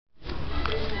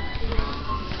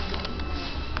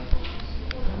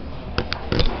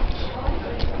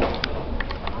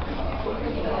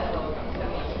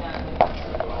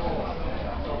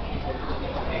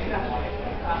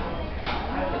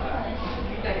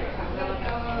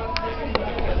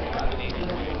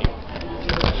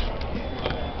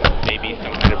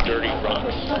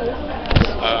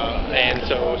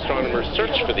astronomers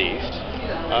searched for these,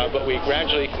 but we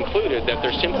gradually concluded that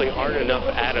there simply aren't enough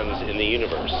atoms in the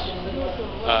universe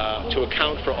to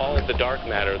account for all of the dark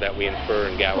matter that we infer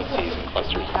in galaxies and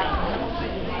clusters of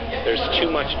galaxies. There's too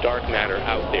much dark matter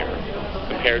out there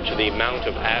compared to the amount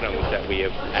of atoms that we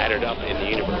have added up in the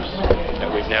universe that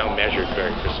we've now measured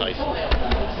very precisely.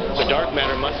 So dark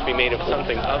matter must be made of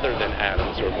something other than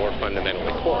atoms, or more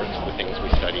fundamentally quarks, the things we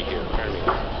study here in Fermi.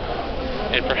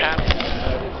 And perhaps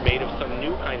it's made of some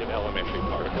new kind of elementary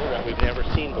particle that we've never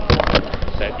seen before,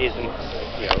 that isn't,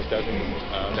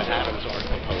 that atoms aren't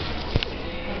composed.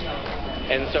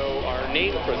 And so our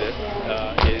name for this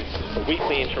is a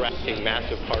weakly interacting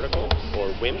massive particle,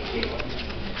 or WIMP.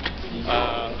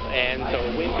 And so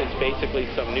a WIMP is basically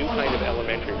some new kind of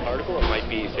elementary particle. It might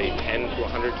be, say, 10 to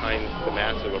 100 times the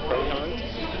mass of a proton,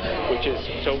 which is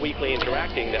so weakly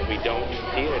interacting that we don't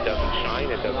see it. It doesn't shine.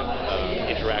 It doesn't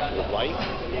interact with light.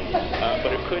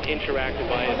 But it could interact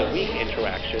via the weak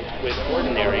interactions with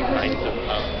ordinary kinds of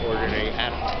ordinary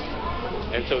atoms.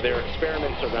 And so there are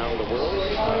experiments around the world,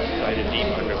 inside a deep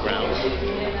underground,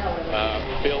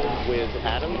 filled with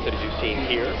atoms, as you've seen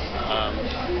here.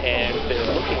 And they're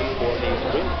looking for these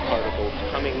WIMP particles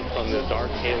coming from the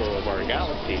dark halo of our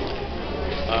galaxies.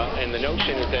 And the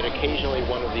notion is that occasionally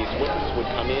one of these WIMPs would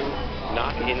come in,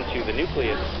 knock into the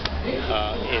nucleus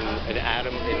in an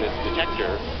atom in this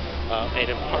detector, and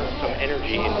impart some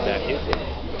energy into that nucleus,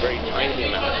 a very tiny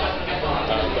amount.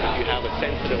 But if you have a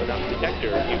sensitive enough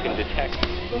detector, you can detect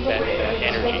that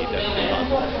energy that's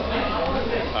deposited.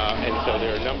 And so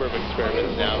there are a number of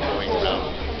experiments now going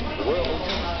around the world.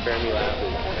 Fermilab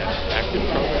is an active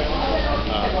program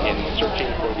in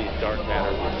searching for these dark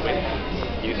matter WIMPs,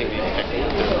 using these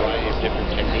techniques, a variety of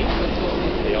different techniques.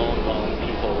 They all involve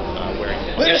people wearing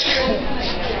helmets.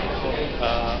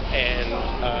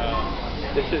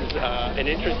 This is an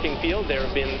interesting field. There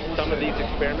have been some of these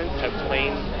experiments have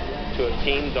claimed to have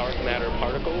seen dark matter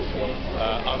particles.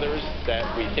 Others that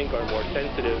we think are more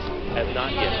sensitive have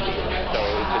not yet seen them. So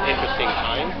it's an interesting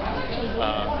time,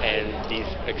 and these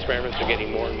experiments are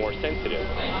getting more and more sensitive.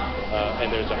 And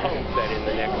there's a hope that in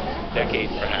the next decade,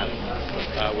 perhaps,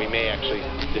 we may actually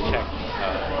detect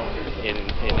in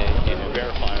a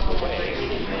verifiable way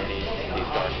these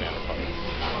dark matter particles.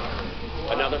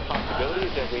 Another possibility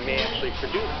is that we may actually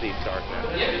produce these dark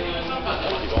matter.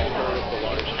 You've all heard of the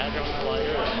Large Hadron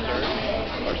Collider at CERN,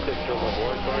 our sister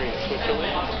laboratory in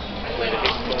Switzerland, where the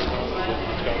Higgs boson was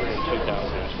discovered in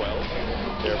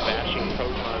 2012. They're bashing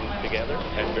protons together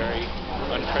at very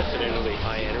unprecedentedly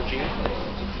high energy.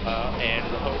 And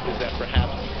the hope is that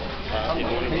perhaps in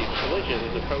one of these collisions,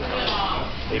 the protons,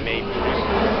 they may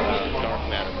produce dark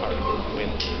matter particles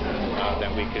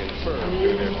that we can infer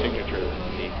through their signatures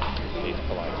in these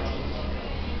colliders.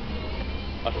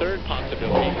 A third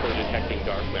possibility for detecting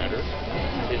dark matter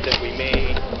is that we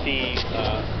may see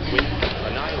WIMPs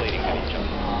annihilating with each other.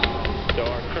 So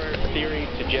our current theory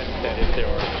suggests that if there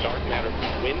are dark matter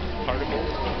WIMP particles,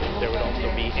 there would also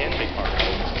be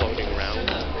antiparticles floating around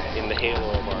in the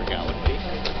halo of our galaxy.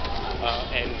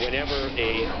 And whenever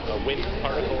a WIMP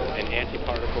particle and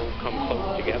antiparticle come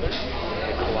close together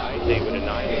and collide, they would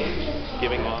annihilate,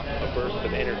 giving off a burst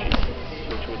of energy,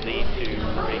 which would lead to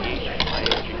radiation,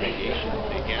 high-energy radiation,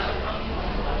 say gamma,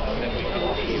 that we can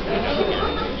see in other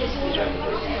galaxies.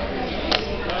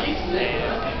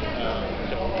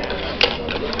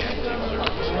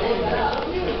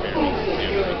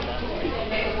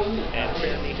 And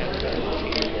Fermi has been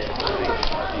looking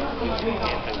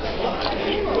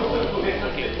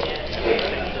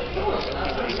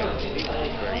for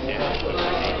these very dense, but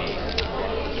maybe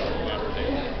dark matter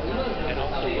there. And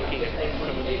also looking at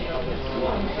some of these other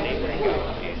neighboring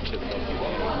galaxies to the Milky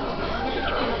Way, which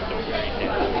are also very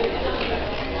dense.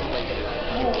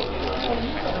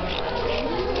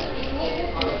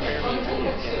 Fermi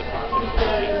is in the process of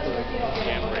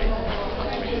gamma rays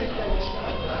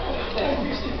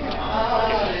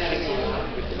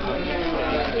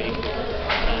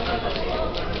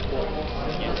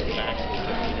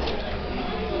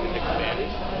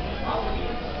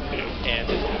and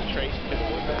this is traced to the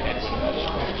work of Edwin Hubble.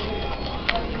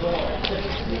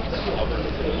 Other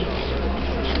collisions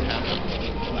happened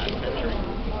in the last century.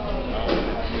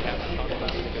 We haven't talked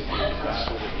about it because we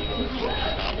traveled at the University of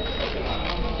Chicago.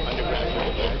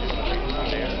 Undergraduate graduate student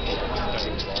there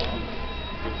studying law.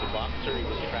 He was a boxer. He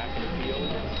was track and field.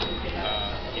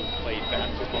 He played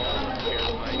basketball. Spare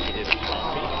time he did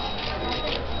astronomy.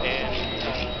 And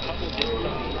Hubble did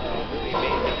some really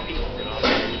amazing feats in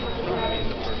operational astronomy in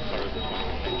the first part of the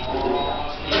 20th century.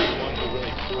 He was one who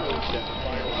really proved that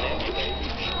spiral nebulae,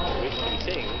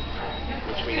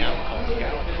 which we now call galaxies,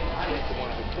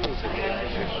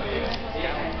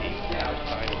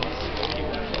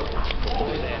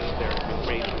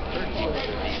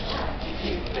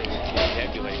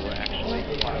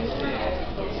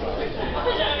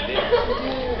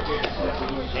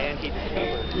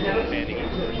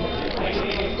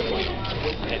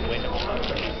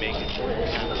 So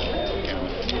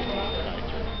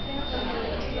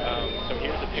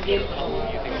here's a picture of Hubble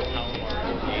using the Palomar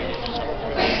 48 telescope.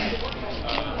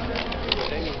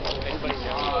 Does anybody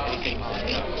know anything about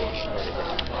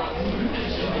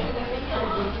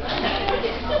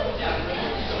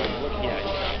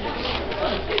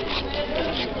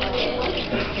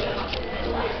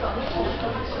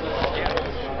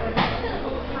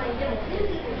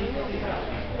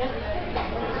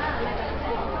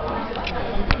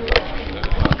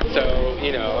So,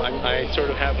 you know, I sort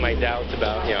of have my doubts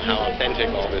about, you know, how authentic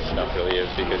all this stuff really is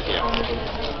because, you know,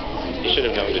 you should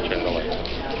have known to turn the lights on.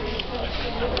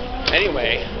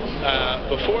 Anyway,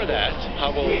 before that,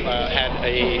 Hubble had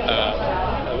a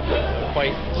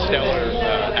quite stellar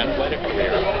athletic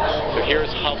career. So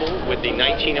here's Hubble with the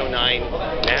 1909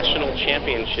 National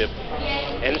Championship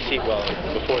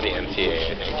before the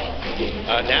NCAA, I think.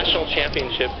 National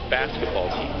Championship basketball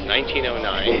team,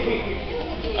 1909.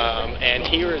 And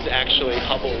here is actually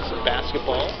Hubble's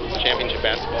championship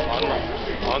basketball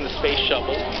on the space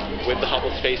shuttle with the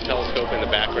Hubble Space Telescope in the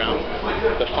background.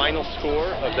 The final score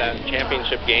of that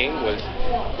championship game was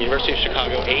University of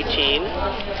Chicago 18,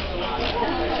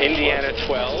 Indiana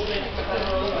 12.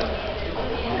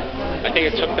 I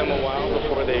think it took them a while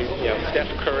before Steph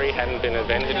Curry hadn't been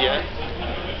invented yet.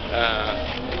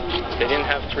 They didn't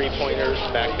have three-pointers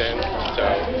back then, so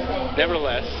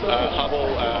nevertheless,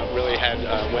 Hubble really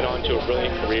went on to a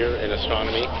brilliant career in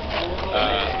astronomy,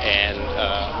 and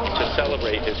to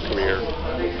celebrate his career,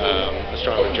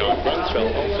 astronomer John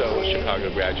Grunsfeld, also a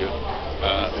Chicago graduate,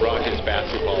 brought his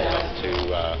basketball up to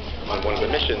on one of the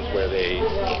missions where they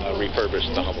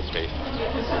refurbished the Hubble Space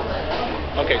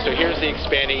Telescope. Okay, so here's the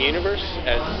expanding universe.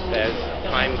 As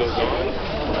time goes on,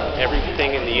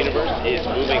 everything in the universe is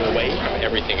moving away from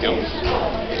everything else.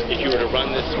 If you were to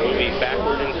run this movie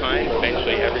backward in time,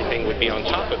 eventually everything would be on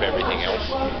top of everything else.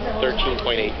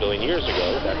 13.8 billion years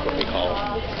ago, that's what we call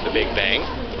the Big Bang.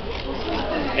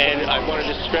 And I wanted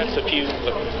to stress a few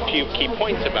key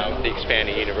points about the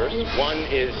expanding universe. One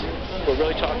is we're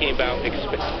really talking about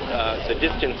the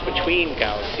distance between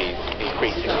galaxies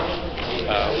increasing.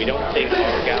 We don't think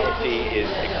our galaxy is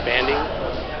expanding.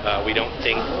 We don't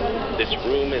think this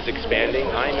room is expanding.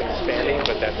 I'm expanding,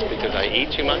 but that's because I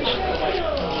eat too much.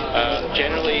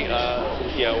 Generally,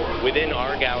 within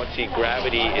our galaxy,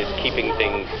 gravity is keeping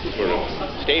things sort of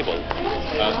stable.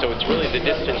 So it's really the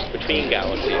distance between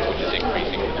galaxies which is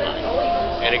increasing with time.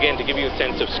 And again, to give you a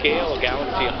sense of scale, a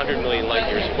galaxy 100 million light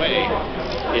years away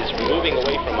is moving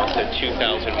away from us at 2,000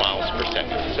 miles per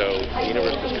second. So the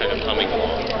universe is kind of humming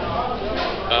along.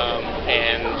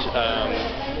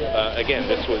 Again,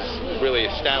 this was really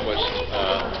established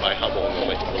by Hubble in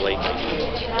the late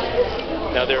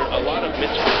 1900s. Now, there are a lot of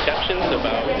misconceptions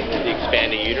about the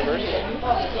expanding universe,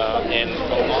 and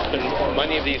often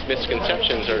many of these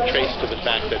misconceptions are traced to the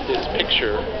fact that this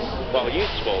picture, while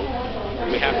useful,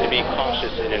 we have to be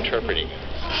cautious in interpreting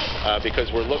it,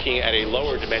 because we're looking at a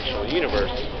lower dimensional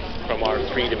universe from our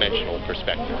three-dimensional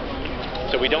perspective.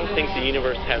 So we don't think the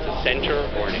universe has a center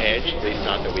or an edge, at least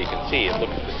not that we can see. It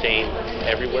looks the same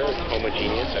everywhere. It's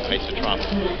homogeneous and isotropic.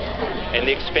 And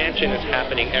the expansion is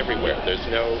happening everywhere. It's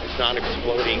not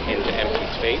exploding into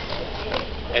empty space.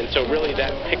 And so really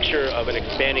that picture of an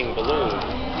expanding balloon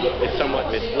is somewhat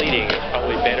misleading. It's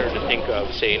probably better to think of,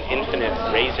 say, an infinite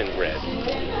raisin bread.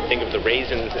 Think of the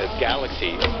raisins as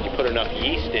galaxies. You put enough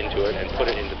yeast into it and put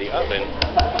it into the oven,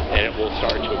 and it will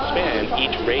start to expand.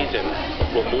 Each raisin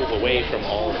will move away from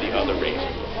all of the other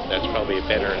raisins. That's probably a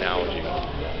better analogy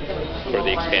for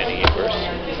the expanding universe.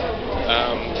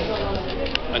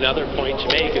 Another point to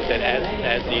make is that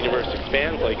as the universe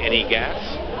expands, like any gas,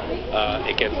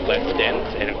 it gets less dense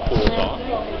and it cools off.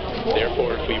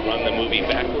 Therefore, if we run the movie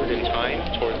backward in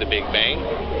time toward the Big Bang,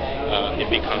 it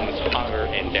becomes hotter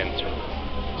and denser.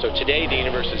 So today the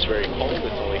universe is very cold.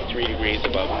 It's only 3 degrees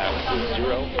above absolute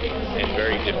zero and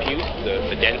very diffuse.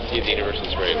 The density of the universe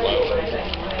is very low.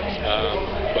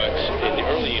 But in the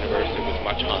early universe it was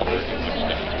much hotter and much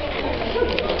denser.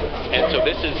 And so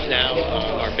this is now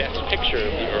our best picture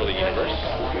of the early universe,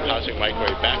 cosmic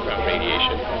microwave background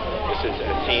radiation. This is a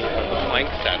scene from the Planck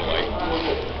satellite.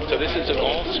 So this is an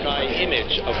all-sky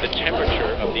image of the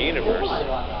temperature of the universe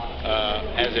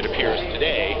as it appears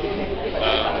today,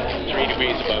 3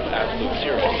 degrees above absolute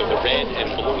zero. So the red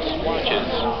and blue splotches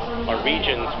are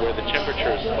regions where the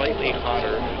temperature is slightly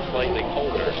hotter and slightly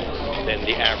colder than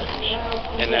the average.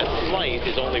 And that slight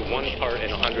is only 1 part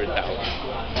in 100,000.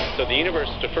 So the universe,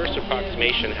 to first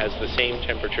approximation, has the same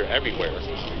temperature everywhere,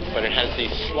 but it has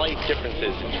these slight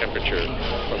differences in temperature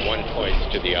from one place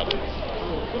to the other.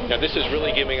 Now this is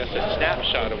really giving us a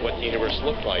snapshot of what the universe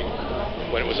looked like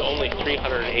when it was only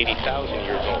 380,000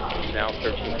 years old. It's now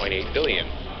 13.8 billion.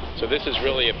 So this is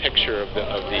really a picture of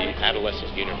the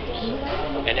adolescent universe.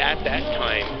 And at that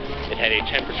time, it had a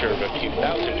temperature of a few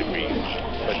thousand degrees.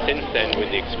 But since then,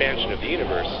 with the expansion of the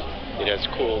universe, it has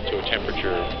cooled to a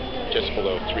temperature just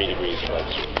below 3 degrees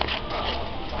Celsius.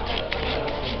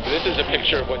 This is a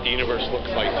picture of what the universe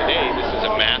looks like today. This is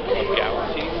a map of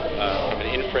galaxies from an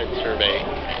infrared survey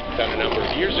done a number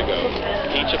of years ago.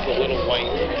 Each of the little white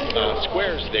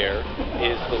squares there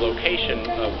is the location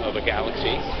of a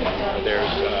galaxy.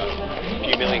 There's a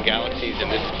few million galaxies in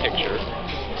this picture.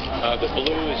 The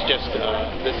blue is just,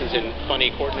 this is in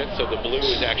funny coordinates, so the blue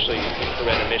is actually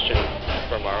infrared emission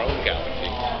from our own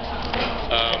galaxy.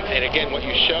 And again, what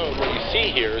you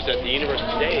see here is that the universe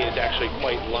today is actually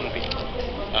quite lumpy.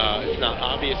 It's not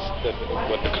obvious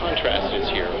what the contrast is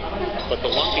here, but the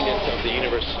lumpiness of the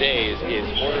universe today is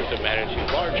orders of magnitude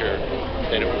larger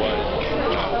than it was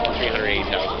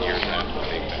 380,000 years after the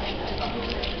Big Bang.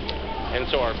 And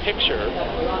so our picture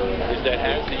is that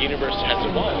as the universe has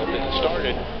evolved, it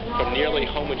started from nearly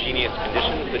homogeneous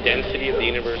conditions. The density of the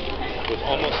universe was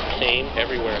almost the same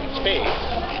everywhere in space.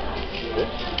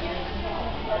 Whoops.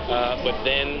 But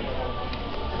then,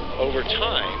 over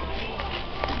time,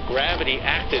 gravity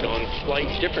acted on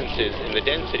slight differences in the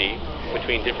density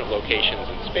between different locations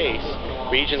in space.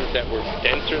 Regions that were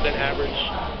denser than average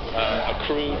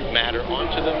accrued matter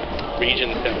onto them.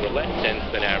 Regions that were less dense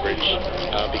than average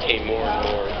became more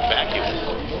and more vacuous.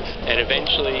 And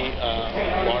eventually,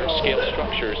 large-scale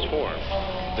structures formed.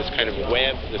 This kind of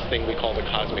web, this thing we call the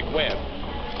cosmic web.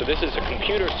 So this is a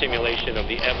computer simulation of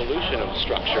the evolution of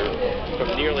structure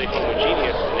from nearly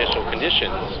homogeneous initial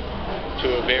conditions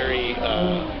to a very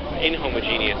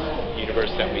inhomogeneous universe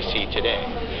that we see today.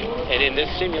 And in this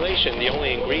simulation, the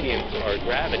only ingredients are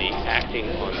gravity acting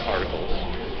on particles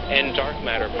and dark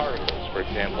matter particles, for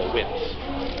example,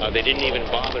 WIMPs. They didn't even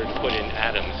bother to put in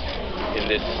atoms in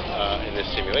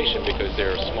this simulation because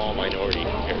they're a small minority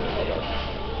compared to the dark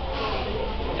matter.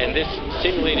 And this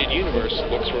simulated universe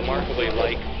looks remarkably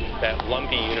like that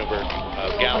lumpy universe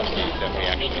of galaxies that we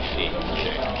actually see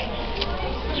today.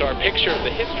 So our picture of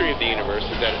the history of the universe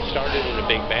is that it started in a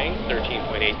Big Bang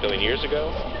 13.8 billion years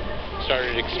ago,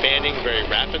 started expanding very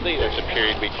rapidly. That's a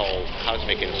period we call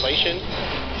cosmic inflation.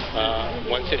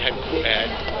 Once it had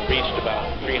reached about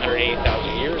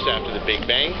 380,000 years after the Big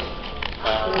Bang,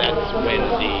 that's when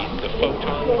the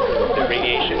photons, the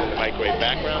radiation in the microwave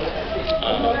background,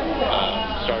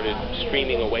 started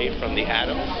streaming away from the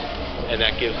atoms, and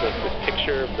that gives us this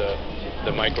picture of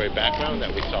the microwave background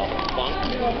that we saw from Planck.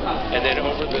 And then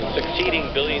over the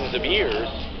succeeding billions of years,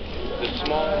 the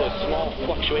small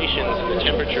fluctuations in the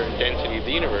temperature and density of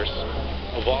the universe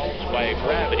evolved by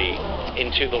gravity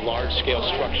into the large-scale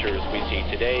structures we see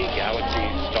today: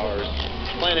 galaxies, stars,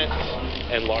 planets,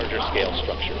 and larger-scale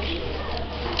structures.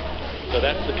 So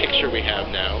that's the picture we have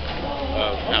now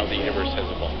of how the universe has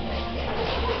evolved.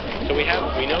 So we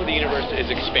know the universe is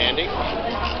expanding,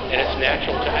 and it's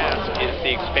natural to ask, is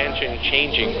the expansion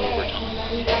changing over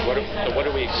time? What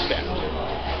do we expect?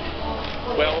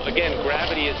 Well, again,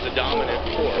 gravity is the dominant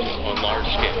force on large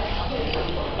scales.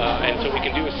 And so we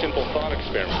can do a simple thought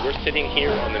experiment. We're sitting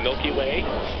here on the Milky Way.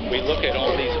 We look at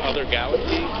all these other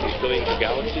galaxies, these billions of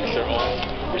galaxies. They're all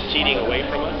receding away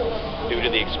from us due to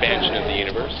the expansion of the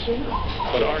universe.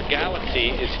 But our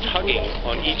galaxy is tugging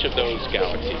on each of those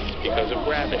galaxies because of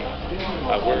gravity.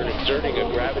 We're exerting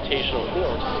a gravitational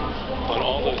force on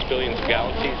all those billions of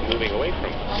galaxies moving away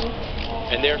from us.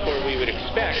 And therefore, we would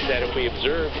expect that if we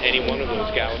observed any one of those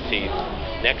galaxies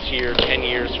next year, 10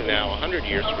 years from now, 100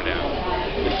 years from now,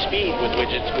 the speed with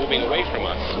which it's moving away from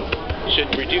us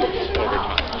should reduce over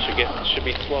time, should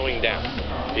be slowing down,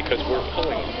 because we're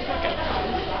pulling it.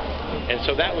 And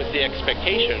so that was the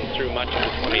expectation through much of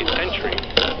the 20th century,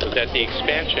 was that the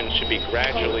expansion should be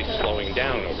gradually slowing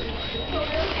down over time.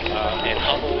 And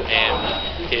Hubble and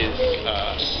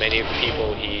many of the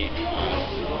people he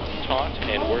taught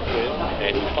and worked with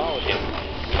and who followed him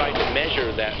tried to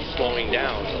measure that slowing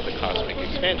down of the cosmic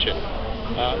expansion,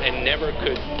 and never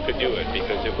could do it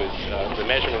because it was the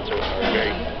measurements are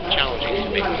very challenging to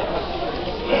make.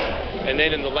 And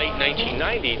then in the late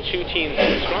 1990s, two teams of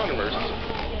astronomers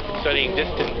studying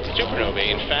distant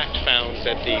supernovae in fact found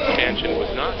that the expansion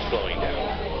was not slowing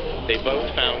down. They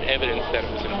both found evidence that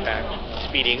it was in fact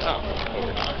speeding up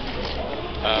over time.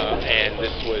 And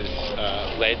this was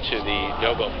led to the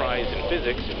Nobel Prize in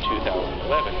Physics in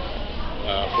 2011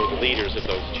 for the leaders of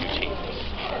those two teams.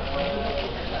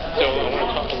 So I want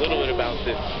to talk a little bit about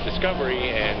this discovery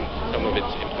and some of its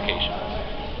implications.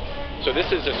 So this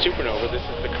is a supernova. This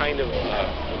is the kind of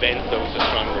event those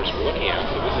astronomers were looking at.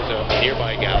 So this is a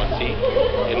nearby galaxy.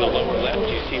 In the lower left,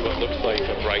 you see what looks like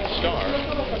a bright star.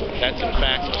 That's in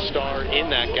fact a star in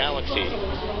that galaxy,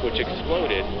 which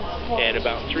exploded. And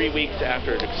about 3 weeks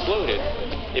after it exploded,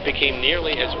 it became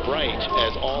nearly as bright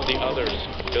as all the other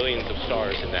billions of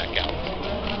stars in that galaxy.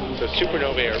 So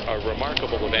supernovae are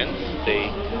remarkable events. They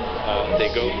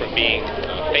go from being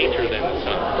fainter than the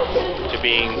sun to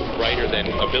being brighter than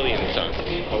a billion suns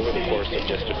over the course of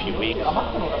just a few weeks,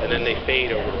 and then they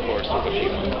fade over the course of a few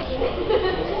months.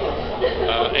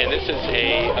 And this is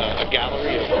a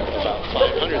gallery of about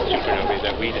 500 supernovae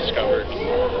that we discovered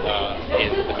in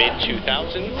the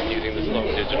mid-2000s using the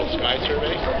Sloan Digital Sky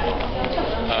Survey.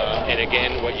 And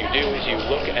again, what you do is you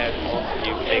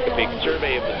make a big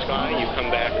survey of the sky, you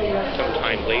come back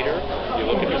sometime later, you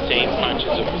look at the same patches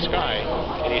of the sky,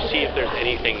 and you see if there's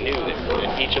anything new there.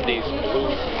 And each of these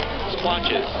blue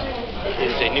splotches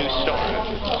is a new star,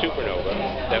 a supernova,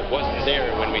 that wasn't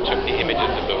there when we took the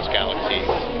images of those galaxies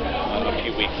a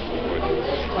few weeks before this.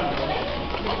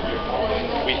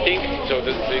 We think, so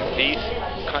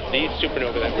these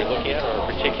supernovae that we're looking at are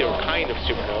a particular kind of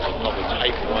supernova called the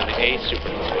Type 1a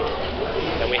supernovae.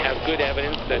 And we have good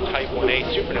evidence that Type 1a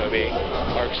supernovae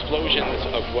are explosions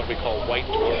of what we call white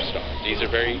dwarf stars. These are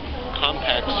very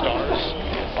compact stars.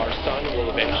 Our sun will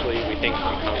eventually, we think,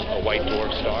 become a white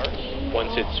dwarf star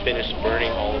once it's finished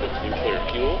burning all of its nuclear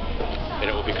fuel, and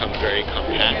it will become very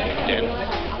compact and dense.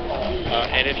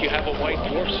 And if you have a white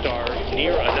dwarf star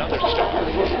near another star,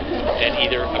 and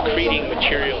either accreting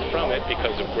material from it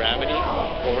because of gravity,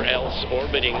 or else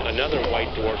orbiting another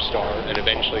white dwarf star and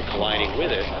eventually colliding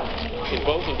with it, in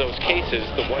both of those cases,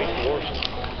 the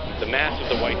mass of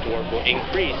the white dwarf will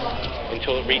increase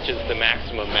until it reaches the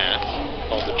maximum mass,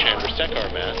 called the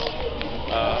Chandrasekhar mass,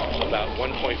 about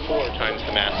 1.4 times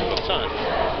the mass of the sun,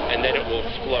 and then it will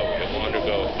explode. It will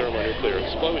undergo a thermonuclear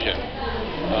explosion.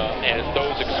 And it's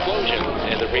those explosions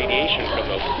and the radiation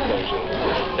from those explosions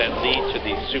that lead to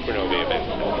these supernovae events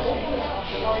that we see.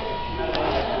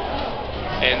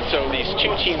 And so these two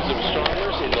teams of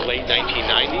astronomers in the late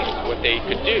 1990s, what they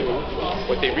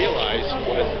realized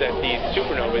was that these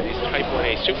supernovae, these Type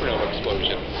 1a supernova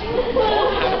explosions,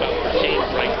 all had about the same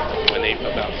brightness. When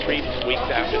about 3 weeks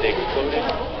after they exploded,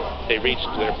 they reached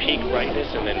their peak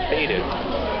brightness and then faded.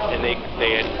 And they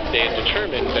had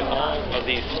determined that all of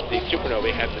these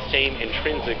supernovae had the same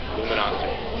intrinsic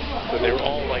luminosity. So they were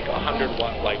all like 100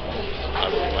 watt, like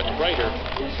obviously much brighter,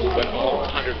 but all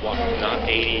 100 watts, not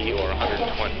 80 or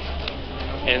 120.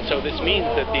 And so this means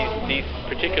that these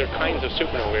particular kinds of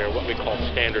supernovae are what we call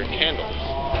standard candles.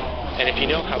 And if you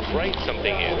know how bright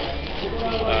something is,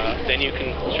 then you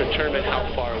can determine how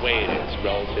far away it is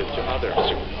relative to other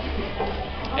supernovae.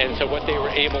 And so what they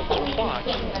were able to plot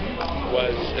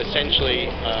was essentially,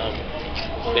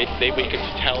 we could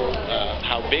tell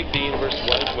how big the universe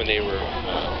was when they were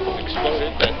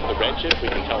exploded. That's the redshift. We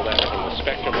can tell that from the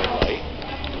spectrum of light.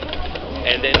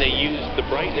 And then they used the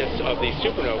brightness of these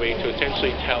supernovae to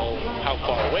essentially tell how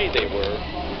far away they were,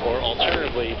 or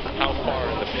alternatively, how far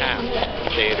in the past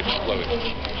they had exploded.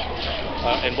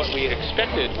 And what we had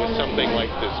expected was something like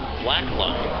this black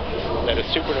line, that a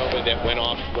supernova that went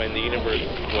off when the universe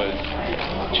was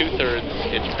 2/3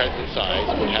 its present size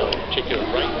would have a particular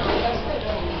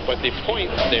brightness. But the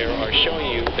points there are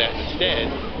showing you that instead,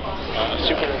 a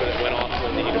supernova that went off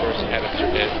when the universe had a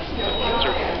certain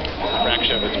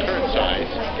fraction of its current size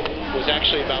was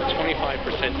actually about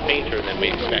 25% fainter than we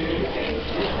expected.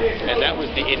 And that was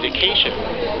the indication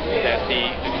that the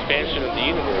expansion of the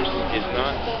universe is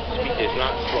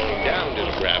not slowing down due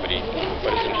to gravity,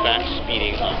 but is in fact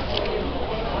speeding up.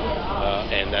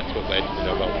 And that's what led to the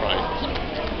Nobel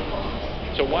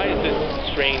Prize. So why is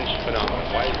this strange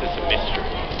phenomenon? Why is this a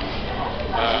mystery?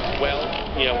 Well,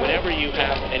 whenever you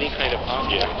have any kind of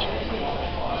object,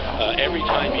 every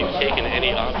time you've taken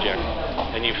any object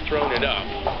and you've thrown it up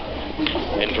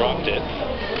and dropped it,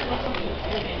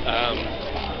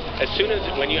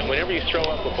 whenever you throw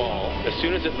up a ball, as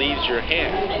soon as it leaves your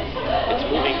hand, it's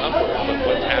moving upward, but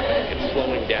what's happening? It's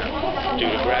slowing down due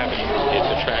to gravity.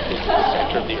 It's attracted to the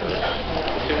center of the Earth.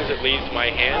 As soon as it leaves my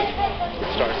hand, it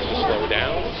starts to slow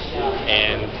down,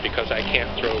 and because I can't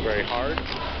throw very hard,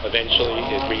 eventually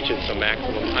it reaches some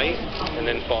maximum height and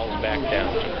then falls back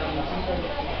down to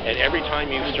Earth. And every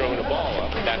time you've thrown a ball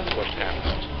up, that's what's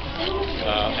happened.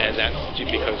 And that's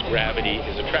because gravity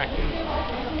is attractive.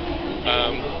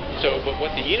 But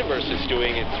what the universe is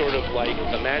doing, it's sort of like,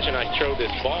 imagine I throw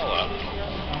this ball up,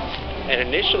 And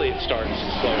initially it starts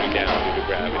slowing down due to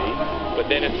gravity,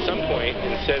 but then at some point,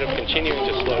 instead of continuing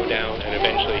to slow down and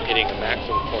eventually hitting a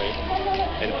maximum point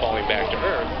and falling back to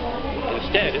Earth,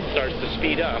 instead it starts to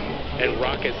speed up and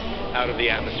rocket out of the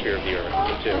atmosphere of the Earth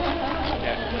into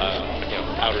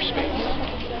outer space.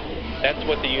 That's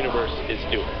what the universe is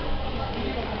doing.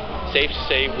 Safe to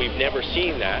say we've never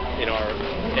seen that in our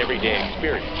everyday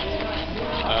experience.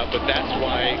 But that's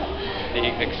why the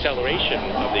acceleration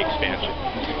of the expansion,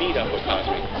 the speed up of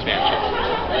cosmic expansion,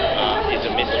 is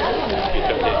a mystery,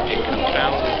 because it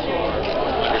confounds our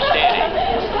understanding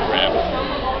of gravity.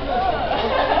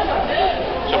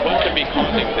 So what could be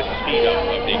causing the speed up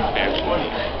of the expansion?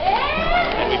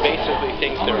 And we basically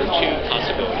think there are two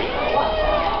possibilities.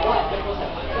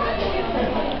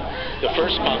 The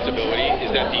first possibility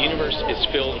is that the universe is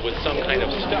filled with some kind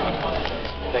of stuff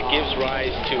that gives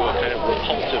rise to a kind of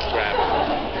repulsive gravity.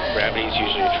 Gravity is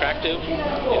usually attractive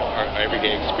in our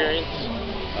everyday experience,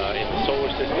 in the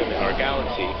solar system, in our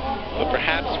galaxy, but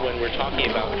perhaps when we're talking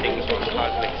about things on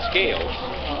cosmic scales,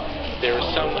 there is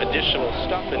some additional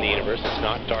stuff in the universe. It's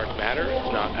not dark matter,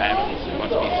 it's not atoms, it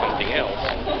must be something else,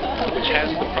 which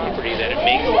has the property that it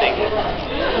makes things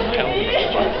repel from each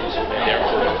other, and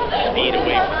therefore speed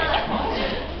away from each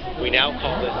other. We now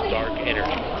call this dark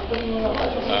energy,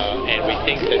 and we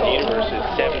think that the universe is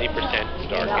 70%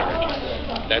 dark energy.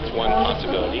 That's one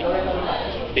possibility.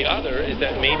 The other is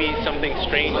that maybe something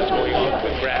strange is going on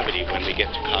with gravity when we get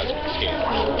to cosmic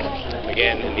scales.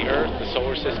 Again, in the Earth, the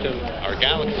solar system, our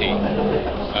galaxy,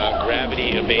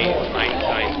 gravity obeys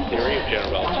Einstein's theory of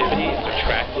general relativity. It's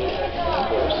attractive, of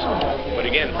course. But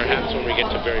again, perhaps when we get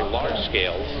to very large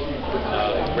scales,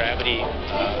 gravity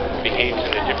behaves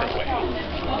in a different way,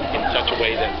 in such a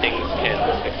way that things can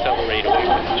accelerate away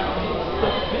from each other.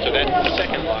 So that's the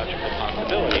second logical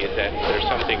possibility, is that there's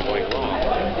something going wrong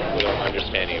with our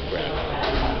understanding of gravity.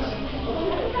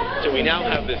 So we now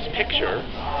have this picture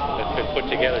that's been put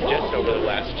together just over the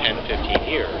last 10, 15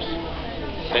 years,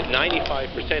 that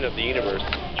 95% of the universe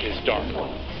is dark,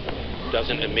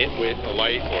 doesn't emit with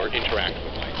light or interact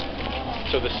with light.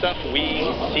 So the stuff we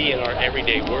see in our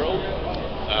everyday world,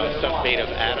 stuff made of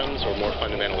atoms or more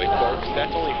fundamentally quarks,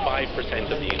 that's only 5%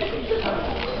 of the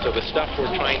universe. So the stuff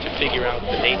we're trying to figure out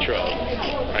the nature of,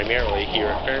 primarily here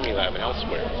at Fermilab and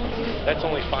elsewhere, that's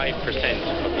only 5%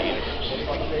 of the universe.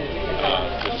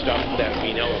 The stuff that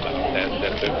we know about,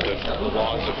 the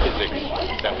laws of physics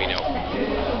that we know.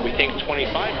 We think 25%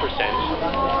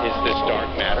 is this dark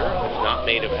matter. It's not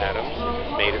made of atoms,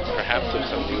 made perhaps of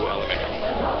some new elemental.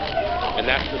 And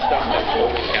that's the stuff that's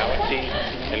holding galaxies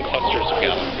and clusters of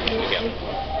galaxies together,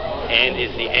 and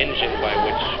is the engine by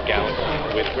which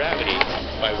galaxies, with gravity,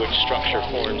 by which structure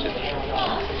forms in the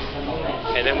universe.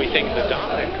 And then we think the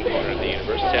dominant component of the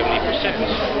universe,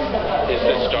 70%, is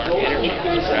this dark energy,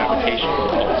 this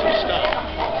gravitational repulsive stuff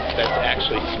that's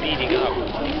actually speeding up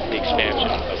the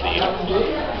expansion of the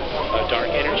universe.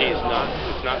 Dark energy is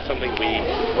not something we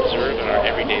observe in our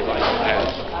everyday life. It has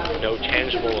no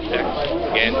tangible effects,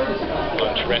 again,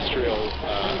 on terrestrial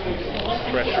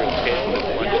scale.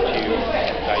 It's much too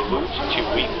dilute, too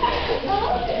weak for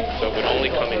us. So it would only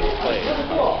come into play.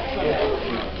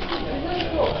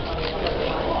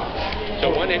 So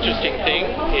one interesting thing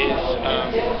is,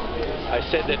 I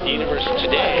said that the universe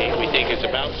today, we think, is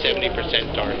about 70%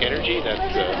 dark energy. That's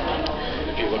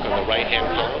if you look on the right-hand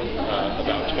column,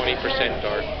 about 20%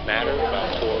 dark matter,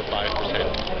 about 4 or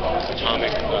 5%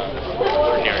 atomic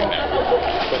ordinary matter.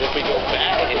 But if we go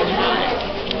back in time,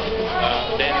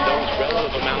 then those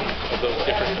relative amounts of those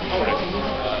different components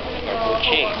will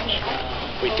change.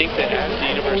 We think that as the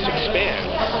universe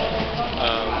expands,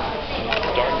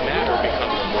 dark matter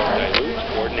becomes more dilute,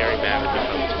 ordinary matter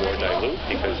becomes more dilute,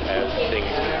 because as things,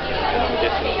 the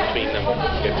distance between them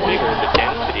gets bigger, the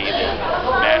density, the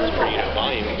mass per unit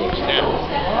volume goes down.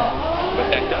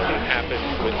 But that doesn't happen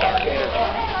with dark energy.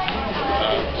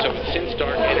 So since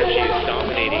dark energy is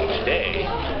dominating today,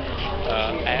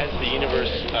 as the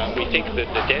universe, we think that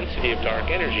the density of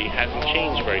dark energy hasn't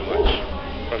changed very much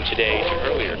from today to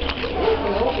earlier times.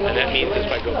 And that means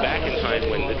if I go back in time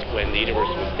when the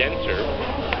universe was denser,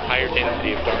 higher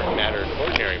density of dark matter and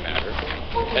ordinary matter,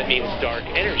 that means dark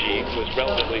energy was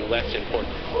relatively less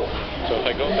important. So if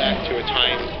I go back to a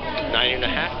time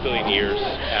 9.5 billion years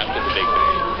after the Big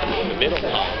Bang, in the middle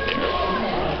column there,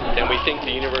 then we think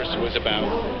the universe was about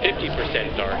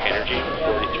 50% dark energy,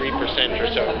 43% or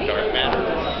so dark matter,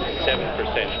 and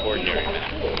 7% ordinary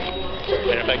matter.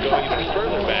 And if I go even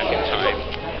further back in time,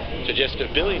 to just a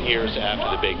billion years after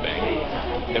the Big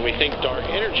Bang, then we think dark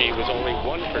energy was only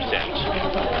 1%.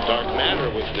 Dark matter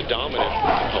was the dominant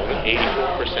component,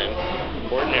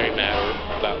 84%. Ordinary matter,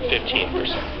 about 15%.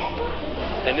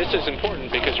 And this is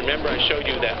important because remember I showed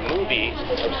you that movie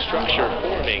of structure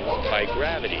forming by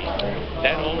gravity.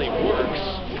 That only works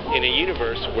in a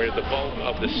universe where the bulk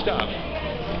of the stuff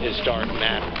is dark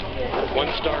matter.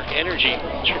 Once dark energy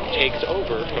takes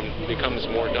over, becomes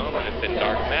more dominant than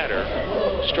dark matter,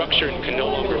 structure can no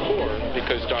longer form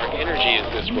because dark energy is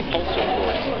this repulsive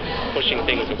force pushing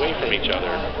things away from each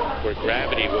other, where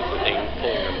gravity was the thing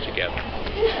pulling them together.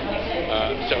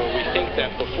 So we think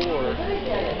that before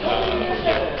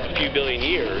a few billion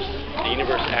years, the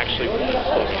universe actually was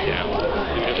slowing down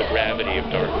due to the gravity of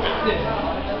dark matter.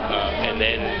 And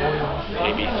then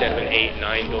maybe 7, 8,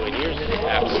 9 billion years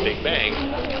after the Big Bang,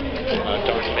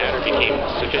 dark matter became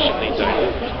sufficiently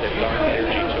dilute that dark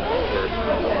energy took over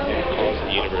and caused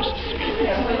the universe to speed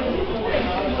up.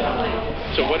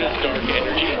 So what is dark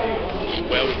energy?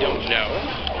 Well, we don't know.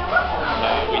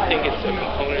 We think it's a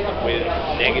component with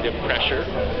negative pressure,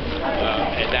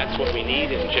 and that's what we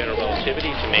need in general relativity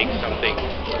to make something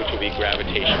which will be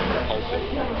gravitationally repulsive.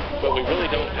 But we really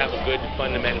don't have a good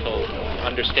fundamental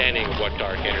understanding of what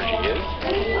dark energy is.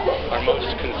 Our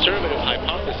most conservative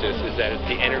hypothesis is that it's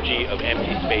the energy of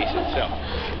empty space itself,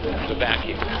 the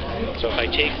vacuum. So if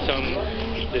I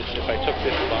took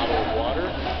this bottle of water,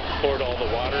 poured all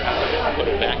the water out of it, put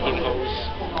a vacuum hose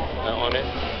on it,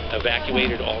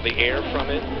 evacuated all the air from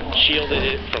it, shielded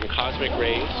it from cosmic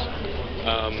rays,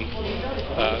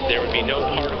 there would be no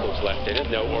particles left in it,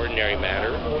 no ordinary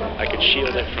matter. I could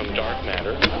shield it from dark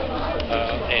matter,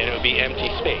 and it would be empty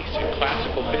space. In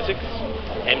classical physics,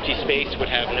 empty space would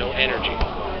have no energy.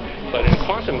 But in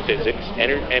quantum physics,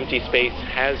 empty space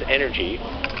has energy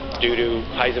due to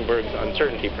Heisenberg's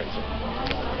uncertainty principle.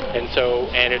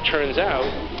 And it turns out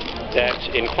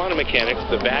that in quantum mechanics,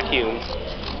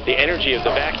 the energy of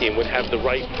the vacuum would have the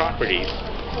right properties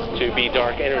to be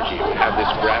dark energy. It would have this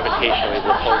gravitationally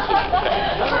repulsive effect.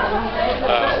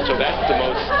 So that's the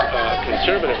most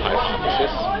conservative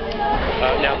hypothesis.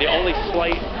 Now, the only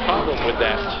slight problem with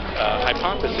that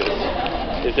hypothesis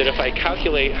is that if I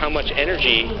calculate how much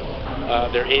energy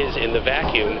there is in the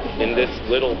vacuum in this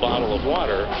little bottle of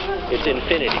water, it's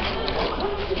infinity.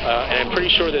 And I'm pretty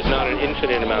sure there's not an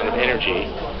infinite amount of energy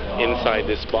inside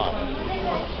this bottle.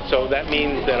 So that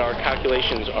means that our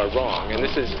calculations are wrong. And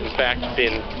this has, in fact,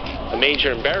 been a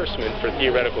major embarrassment for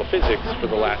theoretical physics for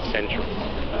the last century.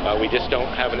 We just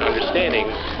don't have an understanding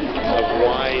of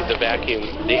why the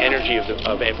vacuum, the energy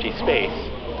of empty space,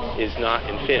 is not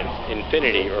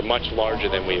infinity or much larger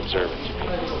than we observe it to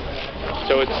be.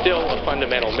 So it's still a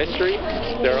fundamental mystery.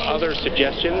 There are other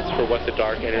suggestions for what the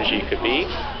dark energy could be.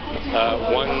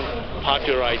 One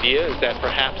popular idea is that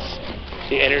perhaps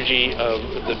the energy of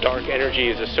the dark energy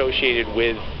is associated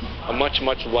with a much,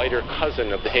 much lighter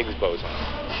cousin of the Higgs boson,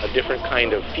 a different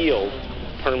kind of field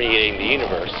permeating the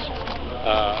universe.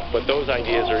 But those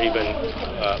ideas are even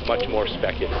much more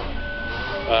speculative.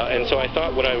 And so I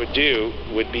thought what I would do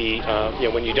would be,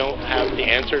 when you don't have the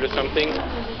answer to something,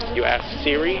 you ask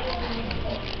Siri.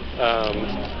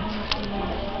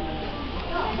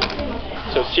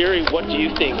 So Siri, what do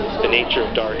you think the nature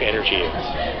of dark energy is?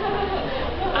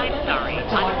 I'm sorry.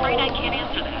 I'm afraid I can't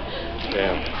answer that.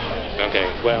 Yeah. Okay.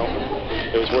 Well,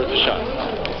 it was worth a shot.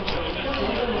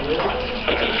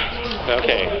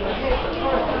 Okay.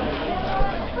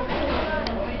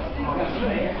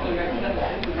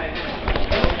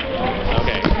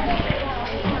 Okay.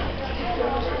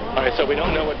 All right. So we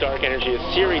don't know what dark energy is.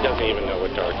 Siri doesn't even know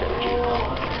what dark energy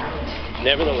is.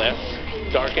 Nevertheless,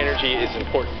 dark energy is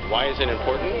important. Why is it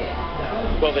important?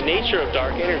 Well, the nature of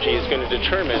dark energy is going to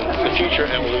determine the future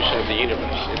evolution of the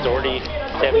universe. It's already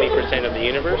 70% of the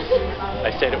universe.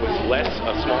 I said it was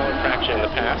a smaller fraction in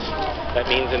the past. That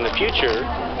means in the future,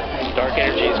 dark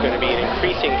energy is going to be an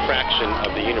increasing fraction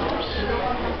of the universe.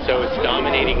 So it's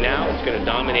dominating now. It's going to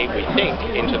dominate, we think,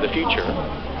 into the future.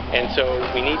 And so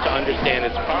we need to understand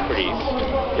its properties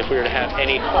if we were to have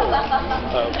any hope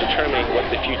of determining what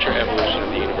the future evolution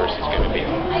of the universe is going to be.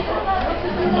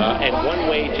 And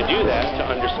one way to do that, to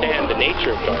understand the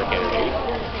nature of dark energy,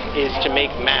 is to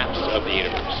make maps of the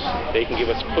universe. They can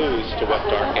give us clues to what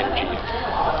dark energy is.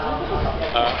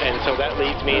 And so that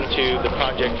leads me into the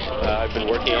project I've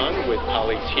been working on with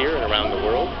colleagues here and around the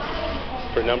world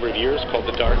for a number of years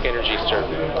called the Dark Energy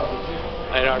Survey.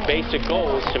 And our basic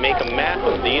goal is to make a map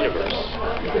of the universe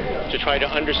to try to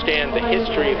understand the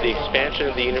history of the expansion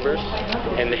of the universe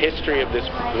and the history of this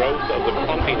growth of the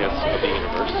clumpiness of the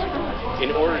universe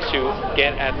in order to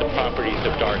get at the properties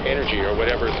of dark energy, or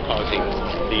whatever is causing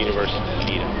the universe to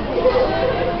speed up.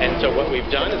 And so what we've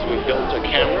done is we've built a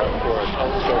camera or a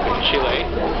telescope in Chile,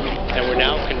 and we're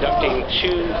now conducting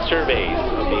 2 surveys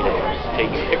of the universe,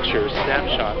 taking pictures,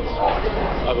 snapshots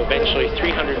of eventually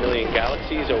 300 million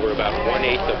galaxies over about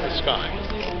 1/8 of the sky.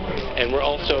 And we're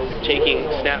also taking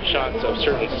snapshots of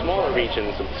certain smaller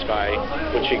regions of the sky,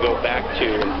 which we go back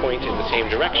to and point in the same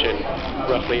direction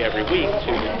roughly every week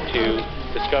to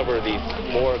discover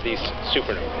more of these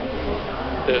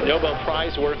supernovae. The Nobel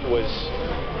Prize work was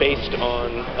based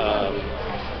on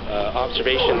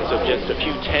observations of just a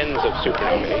few tens of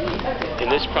supernovae. In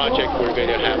this project, we're going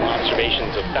to have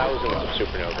observations of thousands of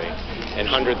supernovae and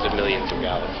hundreds of millions of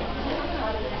galaxies.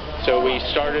 So we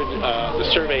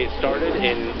survey started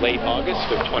in late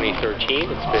August of 2013.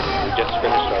 We just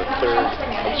finished our 3rd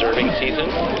observing season.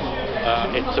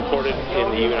 It's supported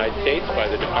in the United States by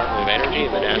the Department of Energy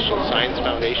and the National Science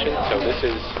Foundation. So this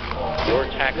is your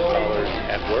tax dollars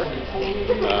at work,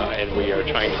 and we are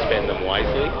trying to spend them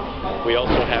wisely. We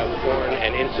also have foreign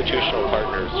and institutional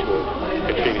partners who have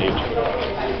contributed to the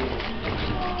project.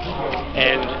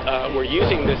 And we're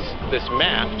using this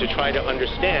map to try to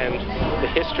understand the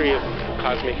history of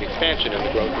cosmic expansion and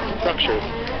the growth of the structure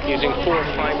using 4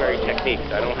 primary techniques.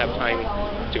 I don't have time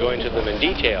to go into them in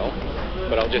detail,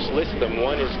 but I'll just list them.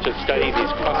 One is to study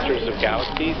these clusters of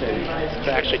galaxies and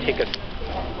to actually take of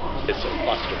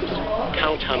clusters,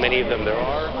 count how many of them there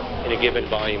are in a given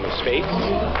volume of space.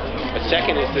 A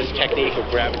second is this technique of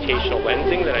gravitational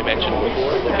lensing that I mentioned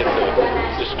before. Look at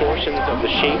the distortions of the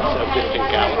shapes of distant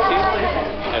galaxies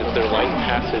as their light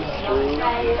passes through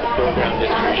the foreground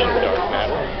distribution of dark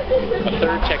matter. A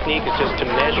third technique is just to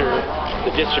measure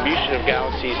the distribution of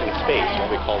galaxies in space, what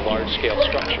we call large-scale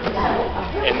structure.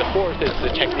 And the fourth is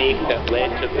the technique that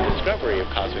led to the discovery of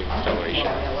cosmic acceleration,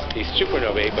 these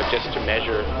supernovae, but just to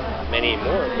measure many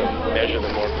more of them, measure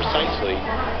them more precisely,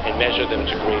 and measure them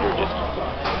to greater distances.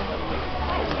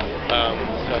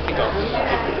 So I think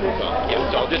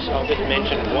I'll just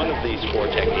mention one of these 4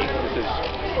 techniques. This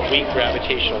is weak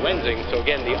gravitational lensing. So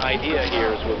again, the idea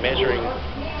here is we're measuring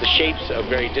the shapes of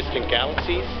very distant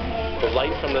galaxies. The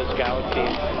light from those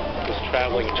galaxies is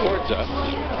traveling towards us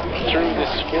through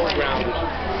this foreground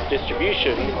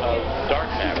distribution of dark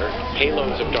matter,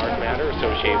 halos of dark matter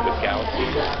associated with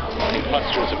galaxies and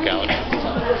clusters of galaxies.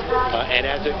 And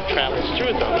as it travels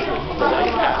through them, the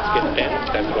light paths get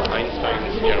bent. That's what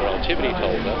Einstein's general relativity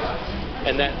told us.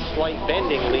 And that slight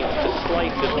bending leads to slight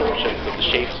distortions of the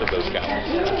shapes of those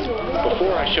galaxies.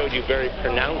 Before I showed you very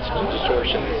pronounced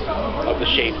distortions of the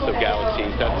shapes of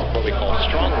galaxies. That's what we call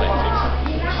strong lensing.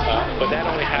 But that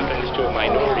only happens to a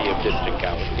minority of distant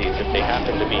galaxies if they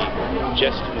happen to be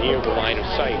just near the line of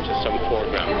sight to some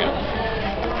foreground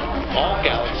galaxy. All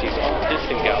galaxies, all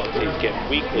distant galaxies get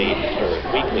weakly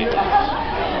lensed.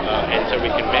 And so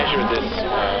we can measure this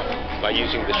by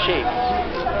using the shapes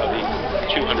of these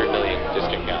 200 million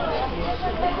distant galaxies.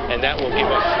 And that will give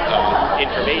us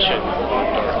information on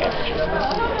dark energy.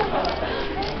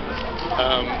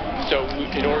 So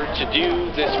in order to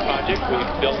do this project,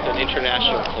 we've built an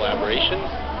international collaboration.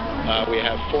 We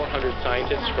have 400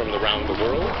 scientists from around the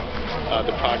world.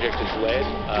 The project is led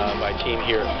by a team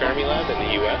here at Fermilab in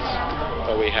the US.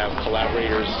 We have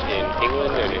collaborators in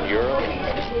England and in Europe,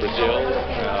 Brazil,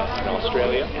 and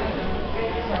Australia.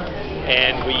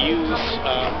 And we use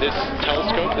this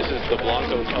telescope. This is the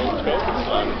Blanco telescope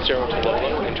on Cerro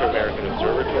Tololo Inter-American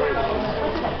Observatory. This is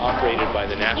operated by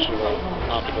the National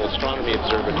Optical Astronomy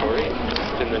Observatory.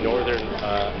 It's in the northern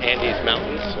Andes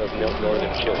Mountains of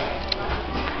northern Chile.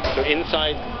 So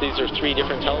inside, these are 3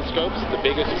 different telescopes. The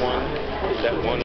biggest one is that one